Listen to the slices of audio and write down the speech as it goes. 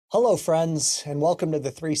Hello, friends, and welcome to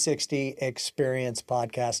the 360 Experience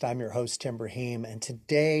podcast. I'm your host, Tim Brahim, and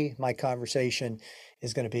today my conversation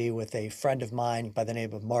is going to be with a friend of mine by the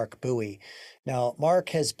name of Marc Bowie. Now, Marc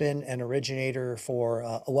has been an originator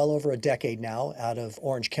for well over a decade now out of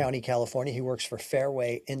Orange County, California. He works for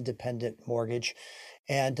Fairway Independent Mortgage.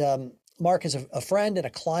 And Marc is a friend and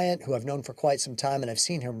a client who I've known for quite some time, and I've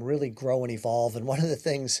seen him really grow and evolve. And one of the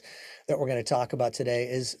things that we're going to talk about today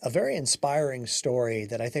is a very inspiring story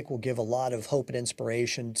that I think will give a lot of hope and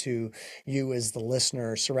inspiration to you as the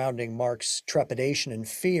listener surrounding Marc's trepidation and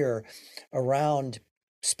fear around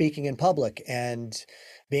speaking in public and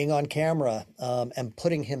being on camera and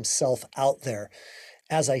putting himself out there.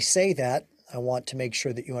 As I say that, I want to make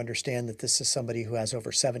sure that you understand that this is somebody who has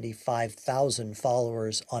over 75,000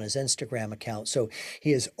 followers on his Instagram account. So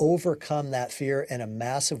he has overcome that fear in a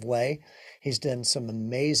massive way. He's done some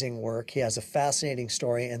amazing work. He has a fascinating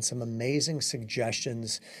story and some amazing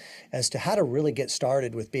suggestions as to how to really get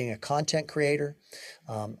started with being a content creator,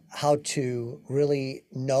 how to really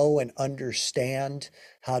know and understand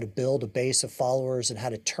how to build a base of followers and how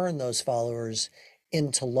to turn those followers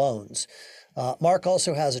into loans. Marc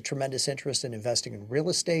also has a tremendous interest in investing in real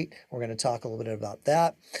estate. We're going to talk a little bit about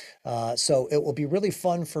that. So it will be really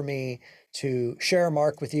fun for me to share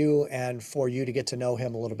Marc with you and for you to get to know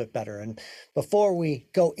him a little bit better. And before we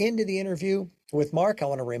go into the interview with Marc, I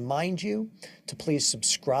want to remind you to please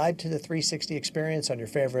subscribe to the 360 Experience on your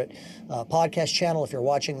favorite podcast channel. If you're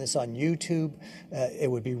watching this on YouTube, it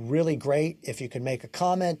would be really great if you could make a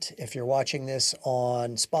comment. If you're watching this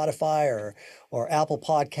on Spotify or Apple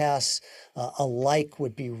Podcasts, a like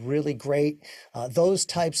would be really great. Those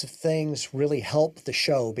types of things really help the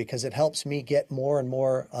show because it helps me get more and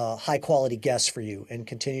more high quality guests for you and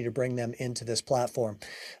continue to bring them into this platform.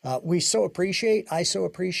 I so appreciate,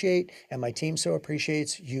 and my team so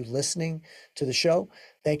appreciates you listening to the show.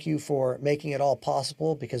 Thank you for making it all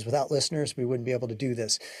possible because without listeners, we wouldn't be able to do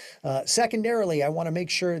this. Secondarily, I want to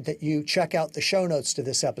make sure that you check out the show notes to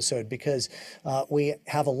this episode because we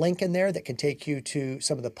have a link in there that can take you to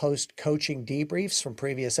some of the post-coaching debriefs from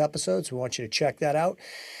previous episodes. We want you to check that out.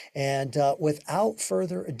 And without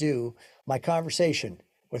further ado, my conversation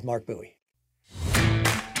with Marc Bowie.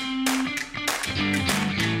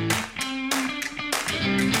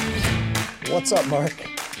 What's up, Marc?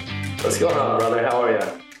 What's going on, brother? How are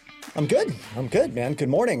you? I'm good, man. Good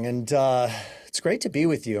morning. And it's great to be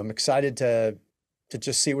with you. I'm excited to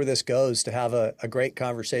just see where this goes, to have a great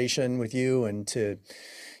conversation with you and to,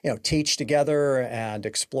 teach together and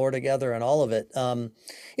explore together and all of it.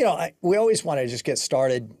 We always want to just get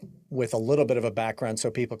started with a little bit of a background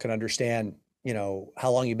so people can understand,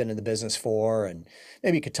 how long you've been in the business for, and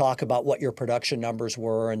maybe you could talk about what your production numbers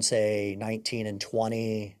were in, say, 19 and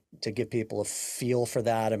 20 to give people a feel for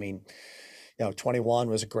that. I mean, 21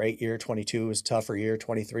 was a great year. 22 was a tougher year.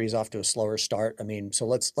 23 is off to a slower start. I mean, so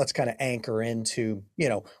let's kind of anchor into,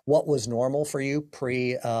 what was normal for you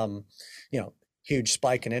pre, huge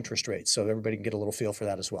spike in interest rates. So everybody can get a little feel for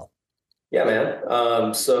that as well. Yeah,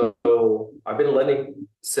 man. So I've been lending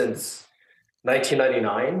since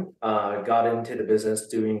 1999, got into the business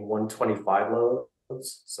doing 125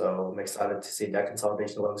 loans. So I'm excited to see debt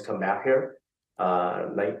consolidation loans come back here.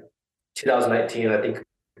 2019, I think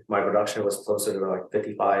my production was closer to like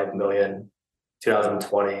 55 million,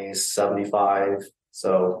 2020, 75.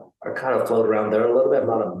 So I kind of float around there a little bit. I'm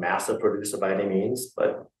not a massive producer by any means,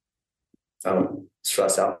 but I don't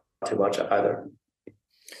stress out too much either.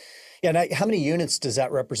 Yeah. Now, how many units does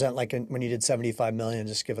that represent? Like when you did 75 million,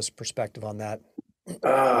 just give us perspective on that.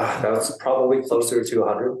 That was probably closer to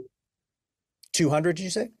 100. 200, did you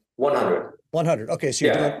say? 100. 100. Okay,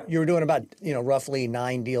 so you were doing about roughly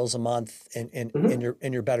 9 deals a month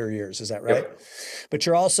in your better years. Is that right? Yep. But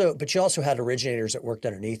you also had originators that worked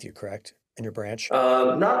underneath you, correct? In your branch?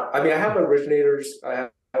 I have originators. I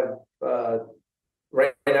have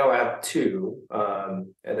right now I have two,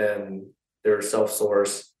 and then they're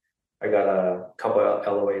self-sourced. I got a couple of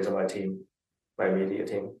LOAs on my team, my immediate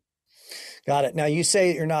team. Got it. Now, you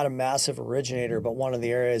say you're not a massive originator, but one of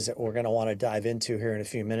the areas that we're going to want to dive into here in a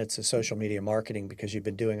few minutes is social media marketing, because you've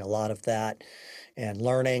been doing a lot of that and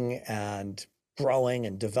learning and growing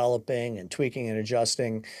and developing and tweaking and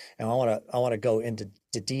adjusting. And I want to go into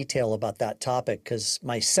detail about that topic because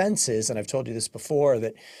my sense is, and I've told you this before,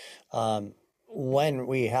 that when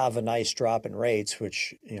we have a nice drop in rates,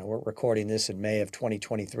 which, we're recording this in May of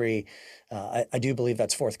 2023, I do believe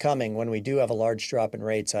that's forthcoming. When we do have a large drop in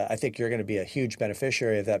rates, I think you're going to be a huge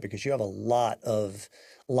beneficiary of that because you have a lot of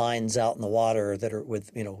lines out in the water that are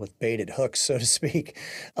with baited hooks, so to speak.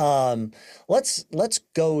 Let's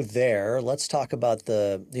go there. Let's talk about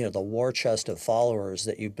the war chest of followers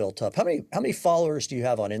that you built up. How many followers do you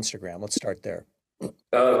have on Instagram? Let's start there.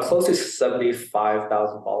 Close to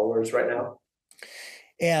 75,000 followers right now.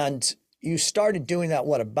 And you started doing that,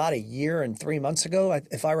 what, about a year and 3 months ago,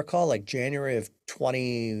 if I recall, like January of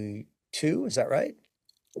 22, is that right?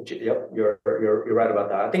 Yep, you're right about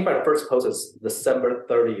that. I think my first post is December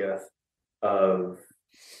 30th of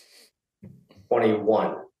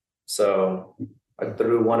 21. So I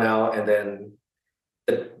threw one out, and then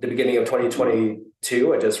the beginning of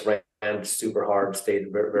 2022, I just ran super hard,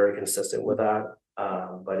 stayed very, very consistent with that.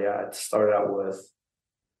 But yeah, I started out with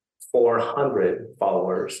 400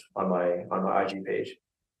 followers on my IG page.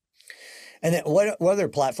 And then what other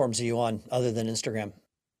platforms are you on other than Instagram?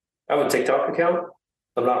 I have a TikTok account.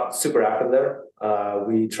 I'm not super active there.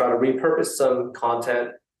 We try to repurpose some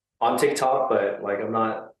content on TikTok, but like I'm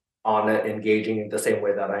not on it engaging the same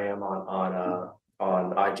way that I am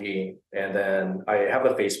on IG. And then I have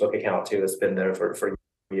a Facebook account too that's been there for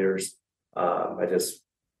years. I just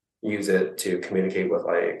use it to communicate with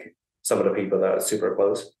like some of the people that are super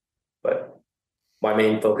close. But my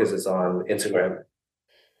main focus is on Instagram.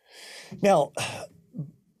 Now,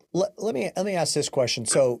 let me ask this question.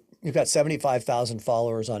 So you've got 75,000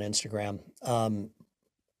 followers on Instagram.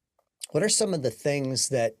 What are some of the things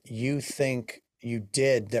that you think you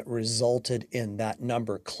did that resulted in that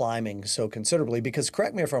number climbing so considerably? Because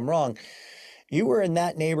correct me if I'm wrong, you were in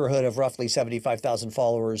that neighborhood of roughly 75,000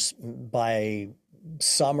 followers by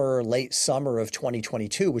late summer of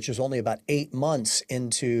 2022, which is only about 8 months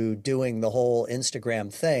into doing the whole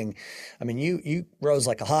Instagram thing. I mean, you rose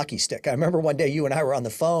like a hockey stick. I remember one day you and I were on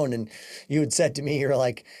the phone and you had said to me, you're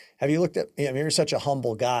like, have you looked at, you're such a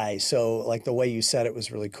humble guy. So like the way you said it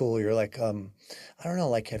was really cool. You're like, I don't know,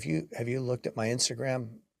 like, have you looked at my Instagram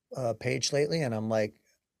page lately? And I'm like,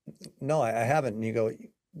 no, I haven't. And you go,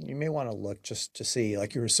 you may want to look just to see.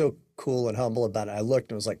 Like, you were so cool and humble about it. I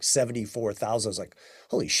looked and it was like 74,000. I was like,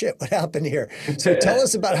 holy shit, what happened here? So tell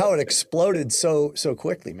us about how it exploded so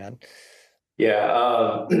quickly, man.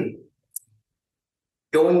 Yeah.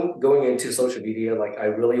 Going into social media, like I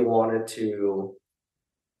really wanted to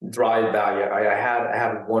drive value. I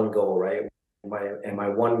had one goal, right? My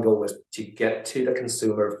one goal was to get to the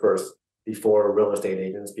consumer first before real estate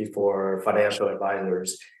agents, before financial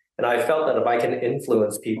advisors. And I felt that if I can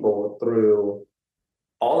influence people through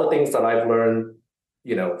all the things that I've learned,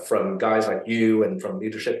 from guys like you and from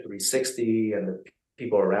Leadership 360 and the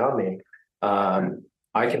people around me,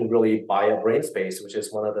 I can really buy a brain space, which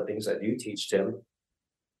is one of the things that you teach, Tim.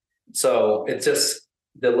 So it's just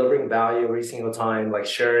delivering value every single time, like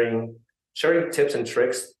sharing tips and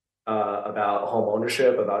tricks about home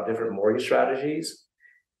ownership, about different mortgage strategies.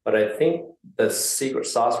 But I think the secret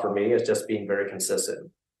sauce for me is just being very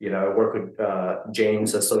consistent. I work with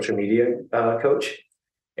James, a social media coach,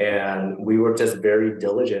 and we were just very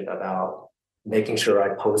diligent about making sure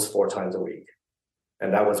I post 4 times a week.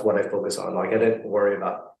 And that was what I focused on. Like I didn't worry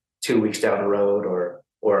about 2 weeks down the road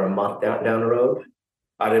or a month down the road.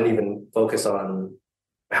 I didn't even focus on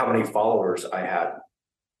how many followers I had.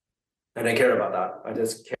 I didn't care about that. I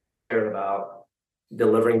just cared about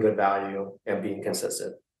delivering good value and being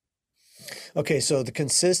consistent. Okay, so the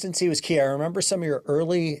consistency was key. I remember some of your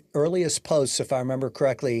earliest posts, if I remember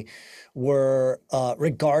correctly, were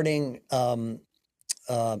regarding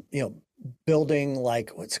building,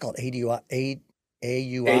 like, what's it called, AUIs?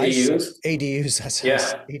 ADUs. That's Yeah.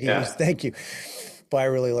 ADUs. Yeah. Thank you. Boy, I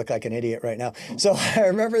really look like an idiot right now. So I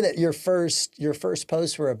remember that your first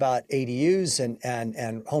posts were about ADUs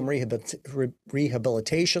and home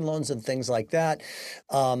rehabilitation loans and things like that.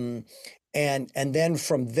 And then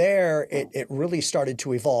from there, it really started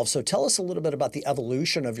to evolve. So tell us a little bit about the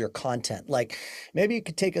evolution of your content. Like, maybe you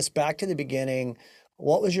could take us back to the beginning.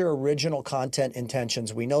 What was your original content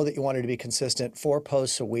intentions? We know that you wanted to be consistent, 4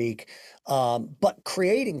 posts a week, but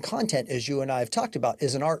creating content, as you and I have talked about,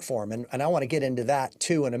 is an art form. And I want to get into that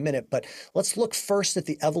too in a minute, but let's look first at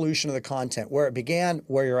the evolution of the content, where it began,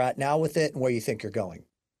 where you're at now with it, and where you think you're going.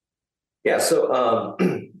 Yeah, so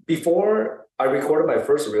before I recorded my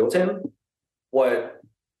first reel, Tim, what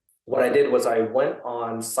I did was I went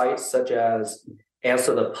on sites such as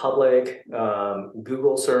Answer the Public,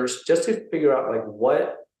 Google search, just to figure out like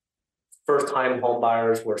what first-time home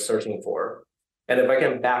buyers were searching for. And if I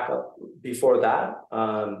can back up before that,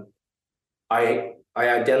 I I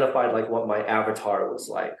identified like what my avatar was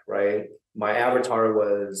like, right? My avatar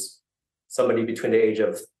was somebody between the age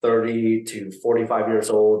of 30 to 45 years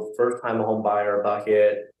old, first time home buyer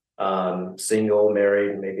bucket, single,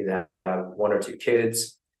 married, maybe they have one or two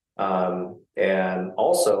kids. And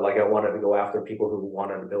also like I wanted to go after people who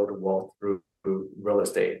wanted to build wealth through real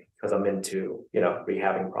estate because I'm into,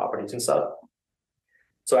 rehabbing properties and stuff.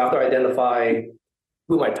 So after I identify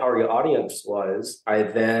who my target audience was, I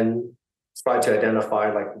then tried to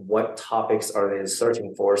identify like what topics are they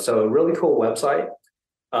searching for. So a really cool website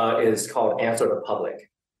is called Answer the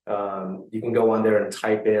Public. You can go on there and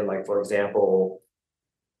type in like, for example,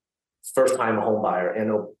 first time home buyer, and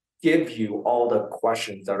it'll give you all the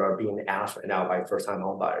questions that are being asked right now by first time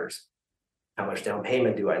home buyers. How much down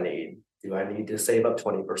payment do I need? Do I need to save up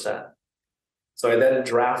 20%? So I then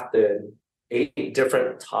drafted 8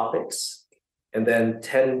 different topics and then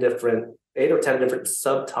 8 or 10 different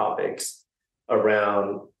subtopics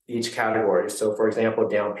around each category. So for example,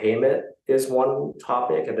 down payment is one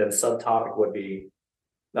topic, and then subtopic would be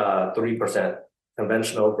 3%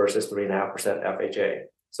 conventional versus 3.5% FHA.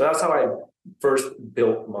 So that's how I first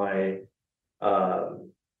built my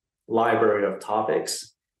library of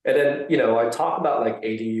topics. And then, I talk about like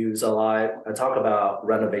ADUs a lot. I talk about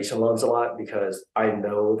renovation loans a lot because I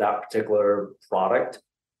know that particular product.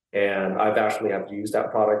 And I've actually have used that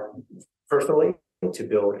product personally to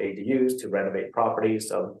build ADUs, to renovate properties.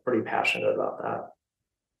 So I'm pretty passionate about that.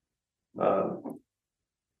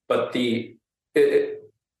 But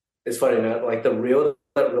it's funny, man, like the reel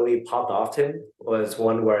that really popped off to him was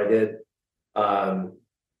one where I did,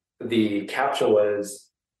 the caption was,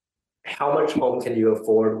 how much home can you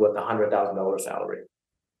afford with $100,000 salary?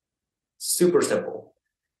 Super simple.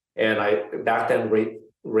 And back then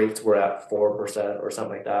rates were at 4% or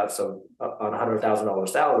something like that. So on $100,000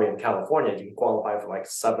 salary in California, you can qualify for like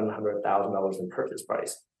 $700,000 in purchase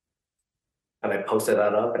price. And I posted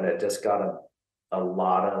that up, and it just got a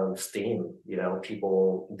lot of steam.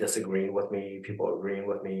 People disagreeing with me, people agreeing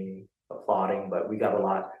with me, applauding, but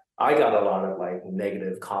I got a lot of like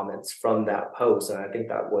negative comments from that post. And I think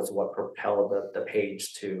that was what propelled the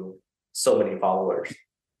page to so many followers.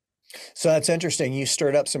 So that's interesting. You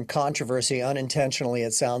stirred up some controversy unintentionally,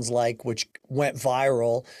 it sounds like, which went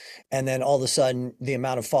viral. And then all of a sudden, the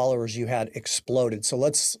amount of followers you had exploded. So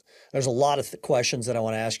there's a lot of questions that I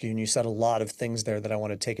want to ask you. And you said a lot of things there that I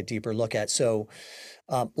want to take a deeper look at. So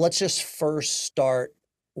let's just first start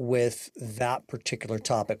with that particular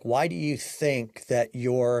topic. Why do you think that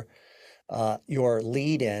your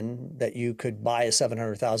lead in that you could buy a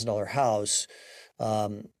 $700,000 house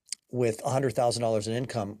with $100,000 in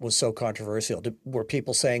income was so controversial? Were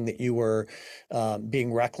people saying that you were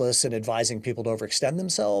being reckless and advising people to overextend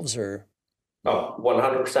themselves, or? Oh,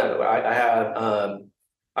 100%.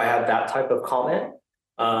 I had that type of comment.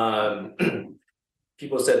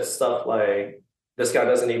 People said stuff like, this guy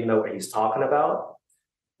doesn't even know what he's talking about.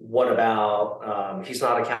 What about, he's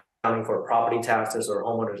not accounting for property taxes or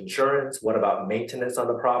homeowners insurance? What about maintenance on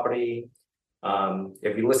the property?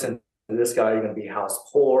 If you listen to this guy, you're going to be house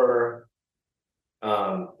poor.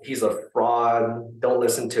 He's a fraud. Don't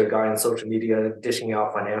listen to a guy on social media dishing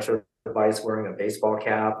out financial advice wearing a baseball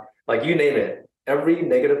cap. Like, you name it. Every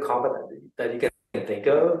negative comment that you can think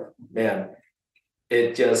of, man,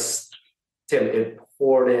 it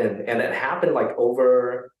poured in. And it happened like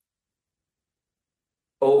over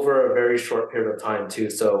a very short period of time too.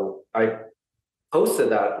 So I posted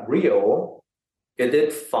that reel. It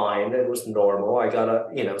did fine. It was normal. I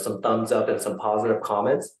got some thumbs up and some positive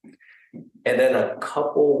comments. And then a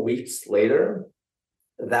couple weeks later,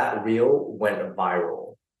 that reel went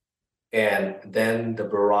viral. And then the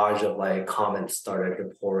barrage of like comments started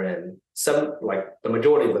to pour in. Some, like the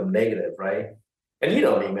majority of them negative, right? And you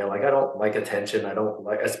know me, man, like I don't like attention. I don't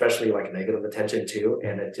like, especially like negative attention too.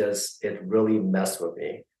 And it really messed with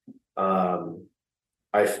me.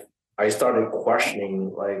 I started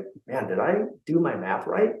questioning, like, man, did I do my math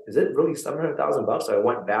right? Is it really $700,000? So I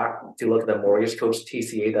went back to look at the mortgage coach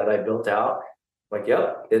TCA that I built out. Like,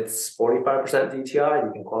 yep, it's 45% DTI.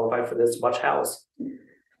 You can qualify for this much house.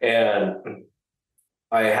 And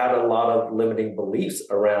I had a lot of limiting beliefs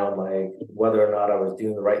around like whether or not I was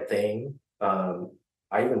doing the right thing.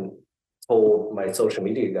 I even told my social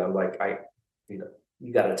media guy, I'm like, you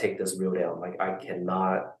got to take this reel down. Like, I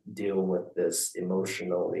cannot deal with this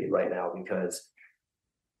emotionally right now because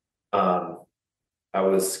I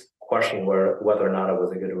was questioning whether or not I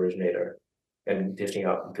was a good originator and dishing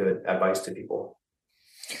out good advice to people.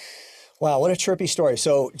 Wow, what a trippy story.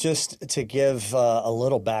 So just to give a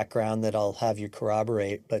little background that I'll have you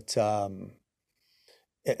corroborate, but I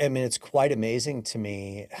mean, it's quite amazing to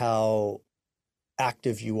me how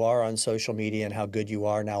active you are on social media and how good you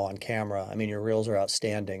are now on camera. I mean, your reels are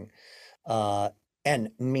outstanding. Uh,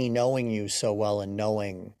 and me knowing you so well and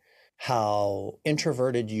knowing how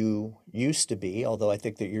introverted you used to be, although I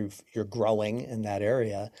think that you're growing in that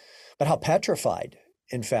area, but how petrified,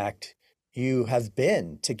 in fact, you have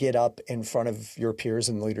been to get up in front of your peers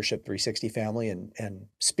in the Leadership 360 family and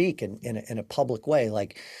speak in a public way,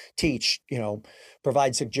 like teach,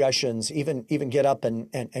 provide suggestions, even get up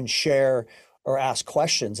and share or ask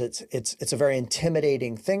questions. It's a very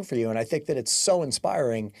intimidating thing for you. And I think that it's so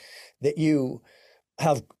inspiring that you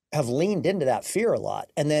have have leaned into that fear a lot.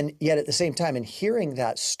 And then yet at the same time, in hearing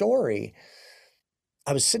that story,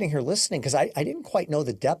 I was sitting here listening because I didn't quite know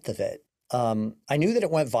the depth of it. I knew that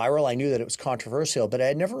it went viral. I knew that it was controversial, but I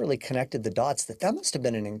had never really connected the dots that must have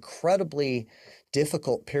been an incredibly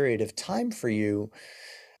difficult period of time for you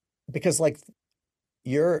because like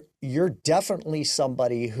you're definitely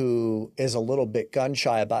somebody who is a little bit gun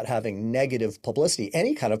shy about having negative publicity,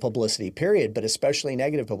 any kind of publicity, period, but especially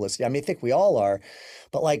negative publicity. I mean, I think we all are,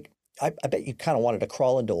 but like I bet you kind of wanted to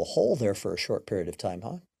crawl into a hole there for a short period of time,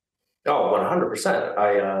 huh? Oh,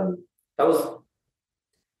 100%. That was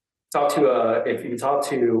talk to if you talk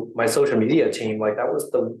to my social media team, like that was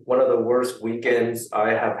the one of the worst weekends I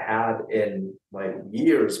have had in like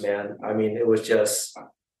years, man. I mean, it was just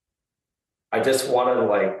I just wanted to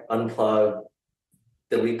like unplug,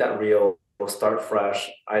 delete that reel, start fresh.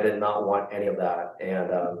 I did not want any of that, and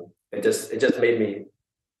it just made me,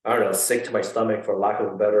 I don't know, sick to my stomach for lack of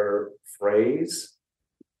a better phrase.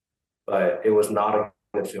 But it was not a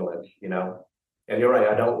good feeling. And you're right,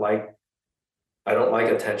 I don't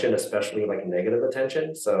like attention, especially like negative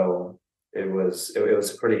attention. So it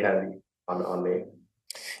was pretty heavy on me.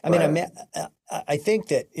 I mean, But I think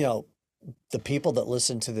that, the people that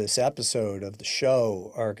listen to this episode of the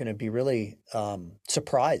show are going to be really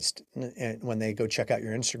surprised when they go check out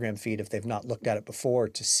your Instagram feed if they've not looked at it before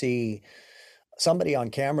to see somebody on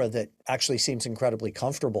camera that actually seems incredibly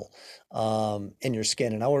comfortable in your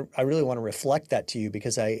skin. And I really want to reflect that to you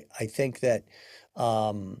because I think that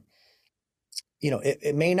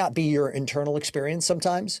it may not be your internal experience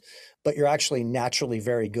sometimes, but you're actually naturally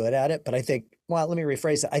very good at it. But I think, well, let me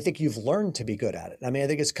rephrase that. I think you've learned to be good at it. I mean, I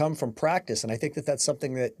think it's come from practice. And I think that that's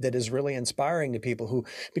something that is really inspiring to people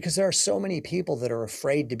because there are so many people that are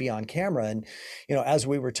afraid to be on camera. And, as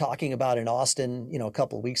we were talking about in Austin, a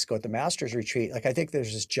couple of weeks ago at the Masters retreat, like I think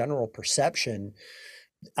there's this general perception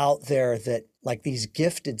out there that like these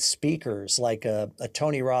gifted speakers like a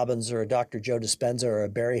Tony Robbins or a Dr. Joe Dispenza or a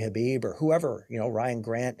Barry Habib or whoever, Ryan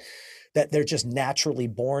Grant, that they're just naturally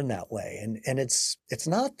born that way. And it's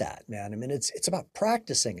not that, man. I mean, it's about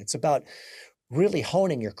practicing. It's about really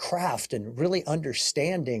honing your craft and really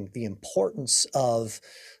understanding the importance of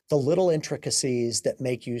the little intricacies that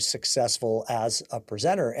make you successful as a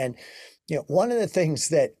presenter. And, one of the things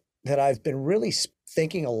that I've been really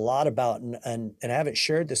thinking a lot about, and I haven't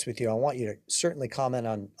shared this with you. I want you to certainly comment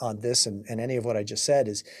on this and any of what I just said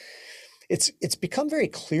is it's become very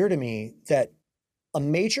clear to me that a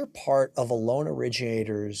major part of a loan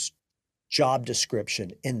originator's job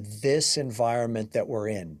description in this environment that we're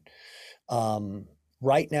in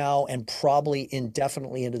right now and probably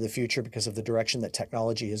indefinitely into the future because of the direction that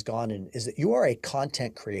technology has gone in is that you are a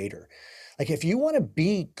content creator. Like if you want to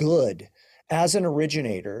be good as an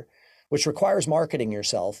originator, which requires marketing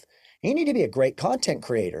yourself, you need to be a great content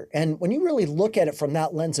creator. And when you really look at it from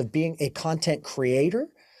that lens of being a content creator,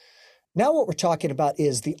 now what we're talking about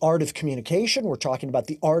is the art of communication. We're talking about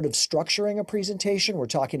the art of structuring a presentation. We're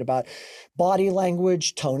talking about body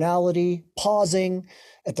language, tonality, pausing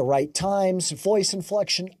at the right times, voice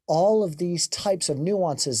inflection, all of these types of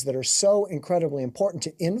nuances that are so incredibly important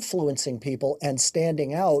to influencing people and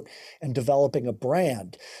standing out and developing a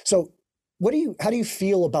brand. So how do you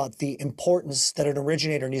feel about the importance that an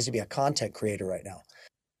originator needs to be a content creator right now?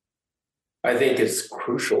 I think it's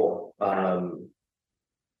crucial. I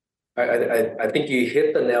think you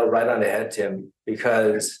hit the nail right on the head, Tim,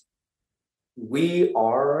 because we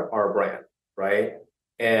are our brand, right?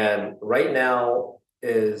 And right now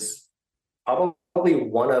is probably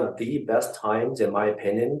one of the best times, in my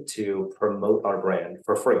opinion, to promote our brand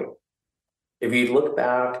for free. If you look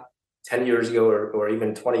back 10 years ago or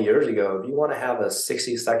even 20 years ago, if you want to have a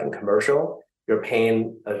 60-second commercial, you're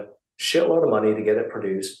paying a shitload of money to get it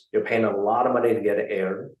produced. You're paying a lot of money to get it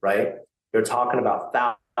aired, right? You're talking about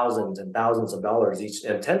thousands and thousands of dollars each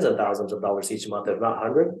and tens of thousands of dollars each month, if not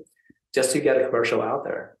 100, just to get a commercial out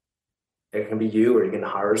there. It can be you or you can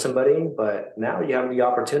hire somebody, but now you have the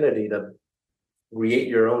opportunity to create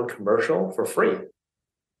your own commercial for free.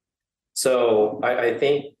 So I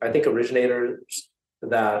think originators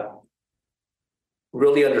that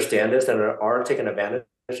really understand this and are taking advantage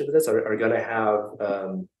of this are going to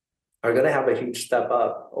have a huge step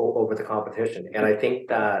up over the competition. And I think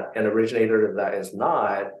that an originator that is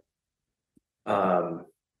not um,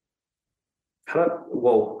 kind of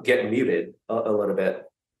will get muted a little bit.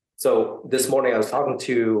 So this morning I was talking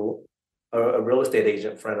to a real estate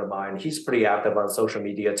agent friend of mine. He's pretty active on social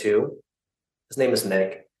media too. His name is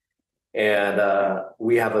Nick, and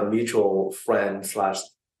we have a mutual friend slash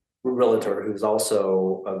realtor who's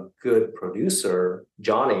also a good producer,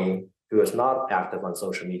 Johnny, who is not active on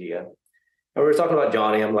social media. And we were talking about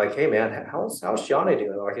Johnny. I'm like, hey man, how's Johnny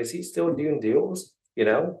doing? Like, is he still doing deals? You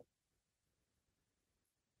know,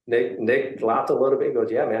 Nick laughed a little bit and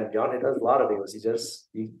goes, yeah, man, Johnny does a lot of deals.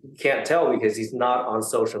 You can't tell because he's not on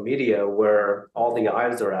social media where all the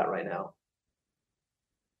eyes are at right now.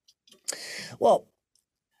 Well,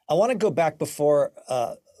 I want to go back before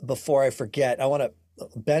I forget. I want to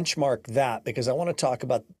benchmark that because I want to talk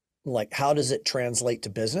about like how does it translate to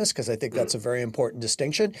business, because I think that's a very important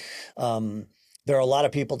distinction. There are a lot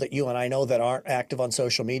of people that you and I know that aren't active on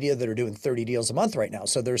social media that are doing 30 deals a month right now.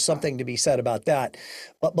 So there's something to be said about that.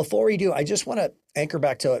 But before we do, I just want to anchor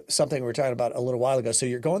back to something we were talking about a little while ago. So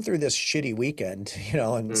you're going through this shitty weekend,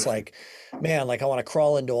 and it's like, man, like I want to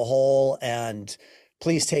crawl into a hole and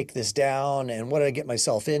please take this down. And what did I get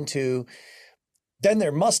myself into? Then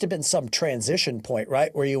there must have been some transition point, right?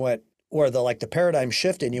 Where you went, where the paradigm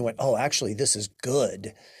shifted and you went, oh, actually, this is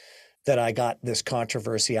good that I got this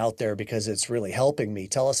controversy out there because it's really helping me.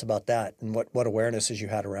 Tell us about that and what awarenesses you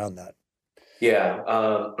had around that. Yeah,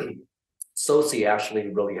 Soci actually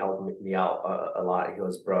really helped me out a lot. He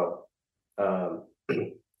goes, bro, um,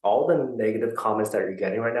 all the negative comments that you're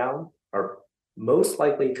getting right now are most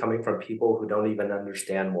likely coming from people who don't even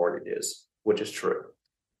understand mortgages, which is true.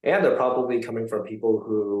 And they're probably coming from people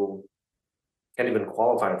who can't even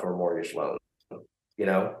qualify for a mortgage loan.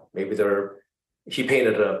 Maybe he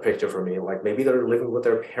painted a picture for me, like maybe they're living with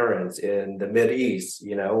their parents in the Mid East,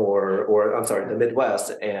 or I'm sorry, the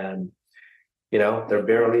Midwest, and they're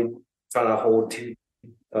barely trying to hold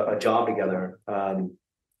a job together.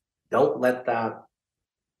 Don't let that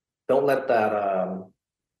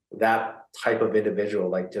that type of individual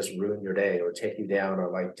like just ruin your day or take you down or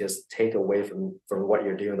like just take away from what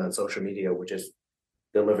you're doing on social media, which is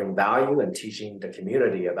delivering value and teaching the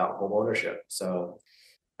community about home ownership. So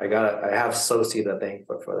I have Soci to thank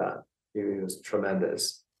for that. He was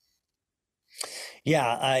tremendous. Yeah,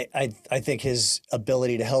 I think his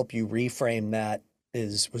ability to help you reframe that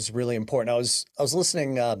was really important. I was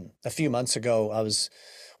listening a few months ago. I was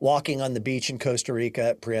walking on the beach in Costa Rica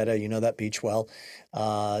at Prieta, you know that beach well,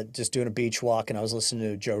 just doing a beach walk, and I was listening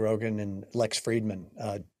to Joe Rogan and Lex Friedman.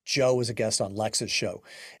 Joe was a guest on Lex's show,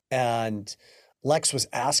 and Lex was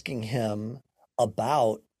asking him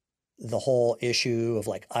about the whole issue of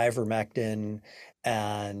like ivermectin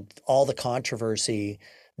and all the controversy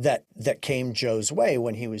that came Joe's way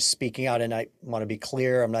when he was speaking out. And I want to be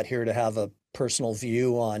clear, I'm not here to have a personal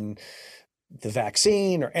view on the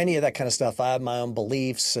vaccine or any of that kind of stuff. I have my own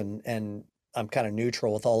beliefs and I'm kind of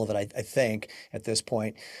neutral with all of it, I think, at this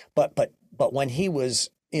point. But when he was,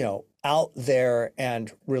 out there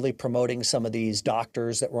and really promoting some of these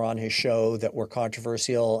doctors that were on his show that were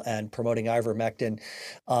controversial and promoting ivermectin,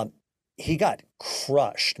 he got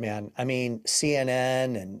crushed, man. I mean,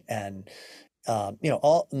 CNN and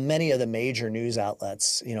all many of the major news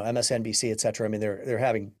outlets, MSNBC, et cetera. I mean, they're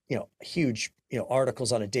having, huge,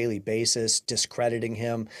 articles on a daily basis discrediting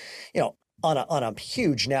him, on a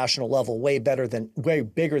huge national level, way bigger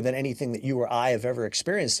than anything that you or I have ever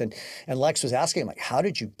experienced. And Lex was asking him, like, how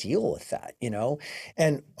did you deal with that?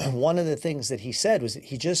 And one of the things that he said was that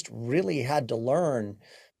he just really had to learn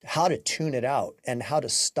how to tune it out and how to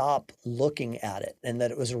stop looking at it. And that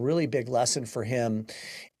it was a really big lesson for him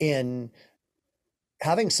in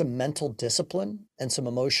having some mental discipline and some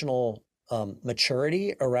emotional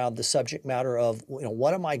maturity around the subject matter of,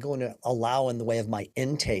 what am I going to allow in the way of my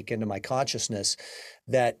intake into my consciousness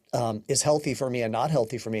that is healthy for me and not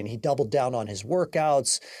healthy for me. And he doubled down on his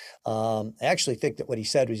workouts. I actually think that what he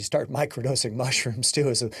said was you start microdosing mushrooms too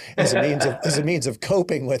as a means of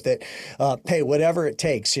coping with it. Hey, whatever it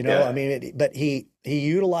takes, Yeah. I mean, but he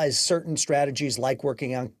utilized certain strategies like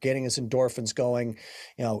working out, getting his endorphins going,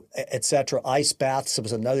 et cetera. Ice baths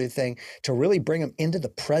was another thing to really bring him into the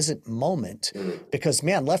present moment. Because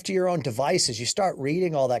man, left to your own devices, you start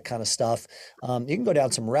reading all that kind of stuff, you can go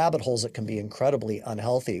down some rabbit holes that can be incredibly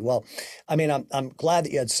unhealthy. Well, I mean, I'm glad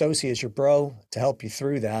that you had Soci as your bro to help you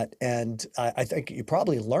through that. And I think you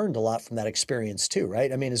probably learned a lot from that experience too,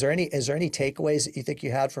 right? I mean, is there any takeaways that you think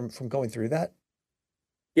you had from going through that?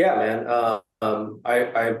 Yeah, man.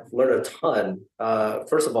 I've learned a ton.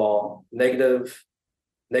 First of all, negative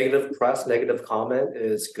press, negative comment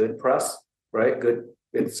is good press, right? Good,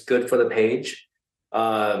 it's good for the page.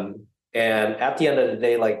 Um, and at the end of the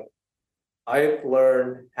day, like I've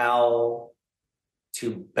learned how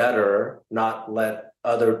to better not let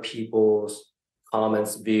other people's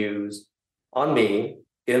comments, views on me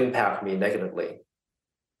impact me negatively.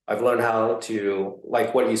 I've learned how to,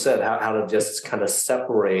 like what you said, how to just kind of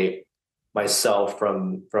separate myself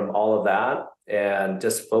from all of that and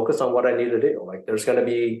just focus on what I need to do. Like there's going to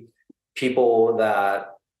be people that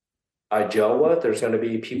I gel with. There's going to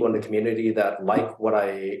be people in the community that like what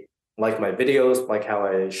I like my videos, like how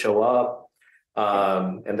I show up.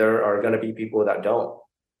 And there are going to be people that don't.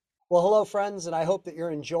 Well, hello, friends, and I hope that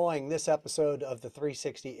you're enjoying this episode of the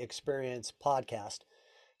 360 Experience podcast.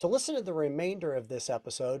 To listen to the remainder of this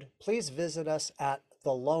episode, please visit us at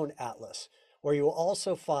the Loan Atlas, where you will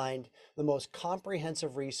also find the most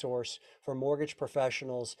comprehensive resource for mortgage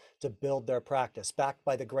professionals to build their practice, backed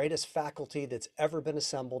by the greatest faculty that's ever been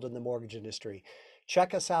assembled in the mortgage industry.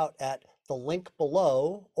 Check us out at the link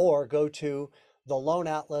below or go to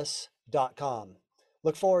theloanatlas.com.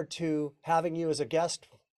 Look forward to having you as a guest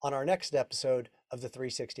on our next episode of the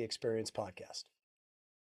 360 Experience podcast.